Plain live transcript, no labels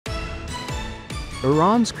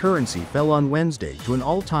Iran's currency fell on Wednesday to an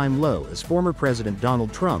all-time low as former President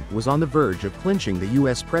Donald Trump was on the verge of clinching the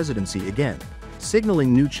U.S. presidency again,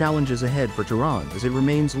 signaling new challenges ahead for Tehran as it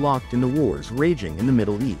remains locked in the wars raging in the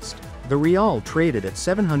Middle East. The rial traded at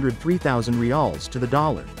 703,000 rials to the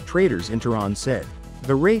dollar, traders in Tehran said.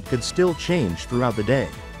 The rate could still change throughout the day.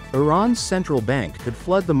 Iran's central bank could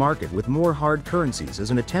flood the market with more hard currencies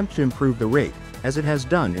as an attempt to improve the rate, as it has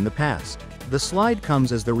done in the past. The slide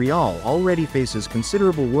comes as the rial already faces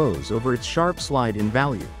considerable woes over its sharp slide in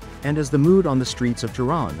value, and as the mood on the streets of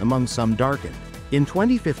Tehran among some darkened. In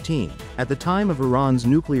 2015, at the time of Iran's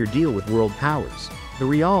nuclear deal with world powers, the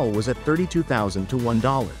rial was at 32,000 to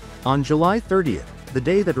 $1. On July 30th, the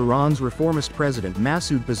day that Iran's reformist president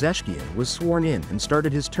Masoud Pezeshkian was sworn in and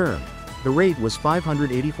started his term, the rate was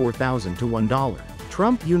 584,000 to $1.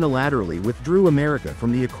 Trump unilaterally withdrew America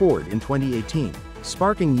from the accord in 2018,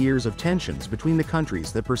 sparking years of tensions between the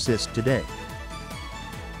countries that persist today.